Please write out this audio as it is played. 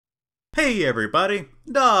Hey everybody,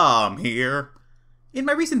 Dom here. In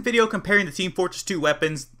my recent video comparing the Team Fortress 2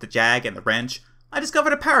 weapons, the Jag and the wrench, I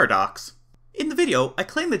discovered a paradox. In the video, I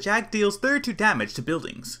claimed the Jag deals 32 damage to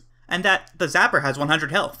buildings, and that the Zapper has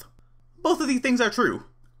 100 health. Both of these things are true.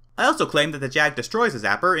 I also claimed that the Jag destroys the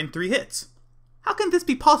Zapper in 3 hits. How can this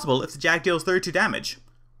be possible if the Jag deals 32 damage?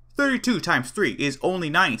 32 times 3 is only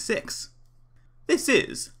 96. This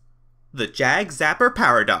is the Jag-Sapper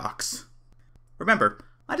Paradox. Remember,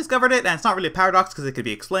 I discovered it and it's not really a paradox because it could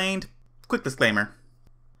be explained. Quick disclaimer.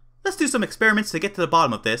 Let's do some experiments to get to the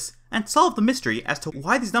bottom of this and solve the mystery as to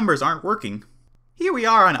why these numbers aren't working. Here we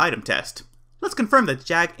are on item test. Let's confirm that the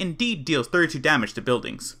Jag indeed deals 32 damage to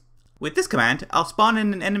buildings. With this command, I'll spawn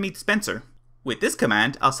in an enemy dispenser. With this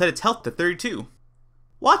command, I'll set its health to 32.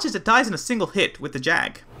 Watch as it dies in a single hit with the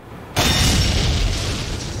Jag.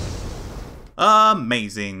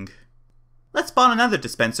 Amazing. Let's spawn another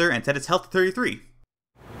dispenser and set its health to 33.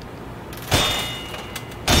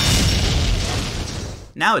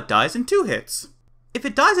 Now it dies in 2 hits. If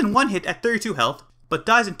it dies in 1 hit at 32 health, but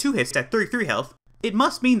dies in 2 hits at 33 health, it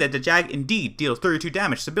must mean that the Jag indeed deals 32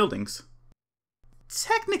 damage to buildings.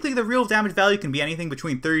 Technically the real damage value can be anything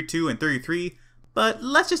between 32 and 33, but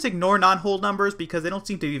let's just ignore non-whole numbers because they don't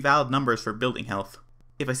seem to be valid numbers for building health.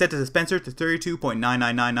 If I set the dispenser to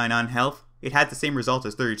 32.99999 health, it had the same result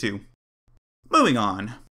as 32. Moving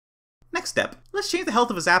on. Next step, let's change the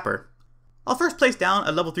health of a Zapper. I'll first place down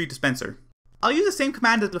a level 3 dispenser. I'll use the same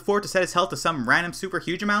command as before to set its health to some random super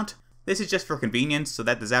huge amount. This is just for convenience so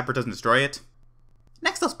that the Zapper doesn't destroy it.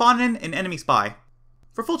 Next I'll spawn in an enemy spy.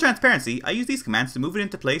 For full transparency, I use these commands to move it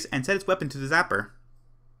into place and set its weapon to the Zapper.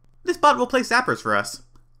 This bot will place Zappers for us.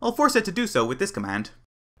 I'll force it to do so with this command.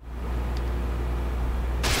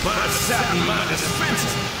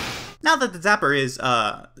 Now that the Zapper is,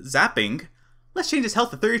 zapping, let's change its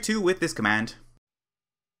health to 32 with this command.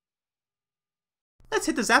 Let's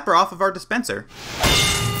hit the Zapper off of our dispenser.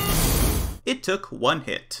 It took 1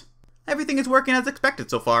 hit. Everything is working as expected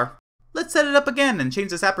so far. Let's set it up again and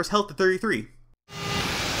change the Zapper's health to 33.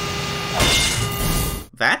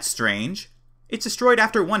 That's strange. It's destroyed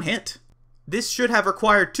after 1 hit. This should have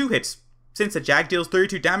required 2 hits, since the Jag deals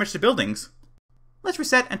 32 damage to buildings. Let's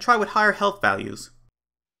reset and try with higher health values.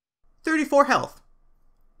 34 health.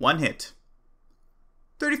 1 hit.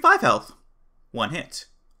 35 health. 1 hit.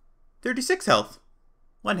 36 health.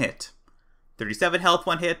 1 hit. 37 health,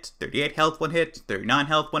 1 hit. 38 health, 1 hit. 39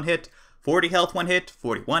 health, 1 hit. 40 health, 1 hit.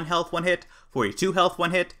 41 health, 1 hit. 42 health,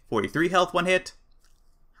 1 hit. 43 health, 1 hit.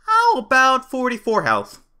 How about 44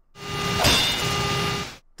 health?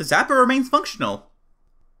 The Zapper remains functional.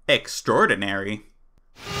 Extraordinary.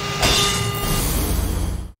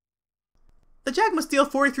 The Jag must deal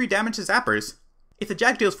 43 damage to Zappers. If the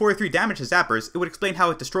Jag deals 43 damage to Zappers, it would explain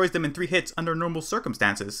how it destroys them in 3 hits under normal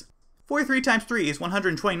circumstances. 43 times 3 is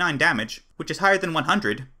 129 damage, which is higher than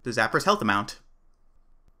 100, the Zapper's health amount.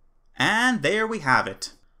 And there we have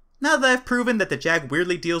it. Now that I've proven that the Jag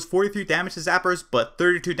weirdly deals 43 damage to Zappers, but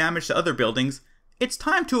 32 damage to other buildings, it's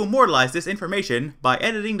time to immortalize this information by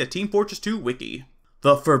editing the Team Fortress 2 wiki.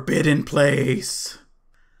 The Forbidden Place!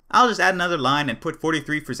 I'll just add another line and put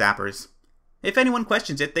 43 for Zappers. If anyone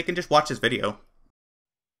questions it, they can just watch this video.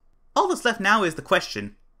 All that's left now is the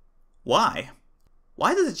question, why?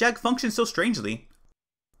 Why does the Jag function so strangely?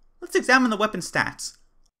 Let's examine the weapon's stats.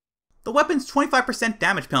 The weapon's 25%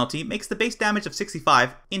 damage penalty makes the base damage of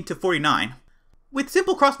 65 into 49. With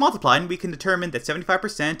simple cross-multiplying, we can determine that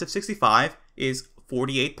 75% of 65 is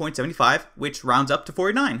 48.75, which rounds up to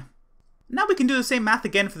 49. Now we can do the same math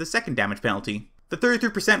again for the second damage penalty, the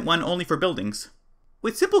 33% one only for buildings.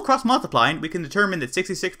 With simple cross-multiplying, we can determine that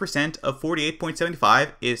 66% of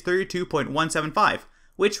 48.75 is 32.175,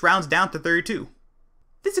 which rounds down to 32.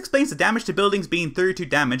 This explains the damage to buildings being 32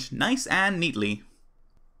 damage nice and neatly.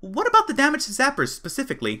 What about the damage to Zappers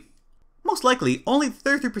specifically? Most likely, only the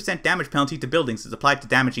 33% damage penalty to buildings is applied to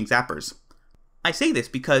damaging Zappers. I say this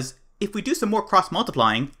because, if we do some more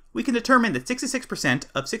cross-multiplying, we can determine that 66%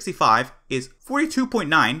 of 65 is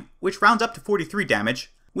 42.9, which rounds up to 43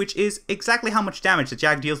 damage, which is exactly how much damage the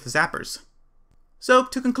Jag deals to Zappers. So,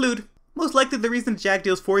 to conclude, most likely the reason the Jag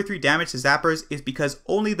deals 43 damage to Zappers is because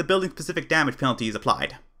only the building-specific damage penalty is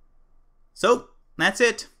applied. So, that's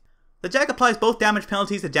it. The Jag applies both damage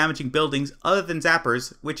penalties to damaging buildings other than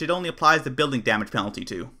Zappers, which it only applies the building damage penalty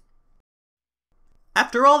to.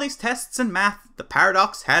 After all these tests and math, the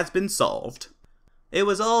paradox has been solved. It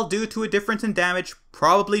was all due to a difference in damage,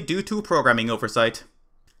 probably due to a programming oversight.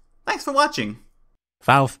 Thanks for watching.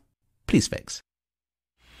 Valve, please fix.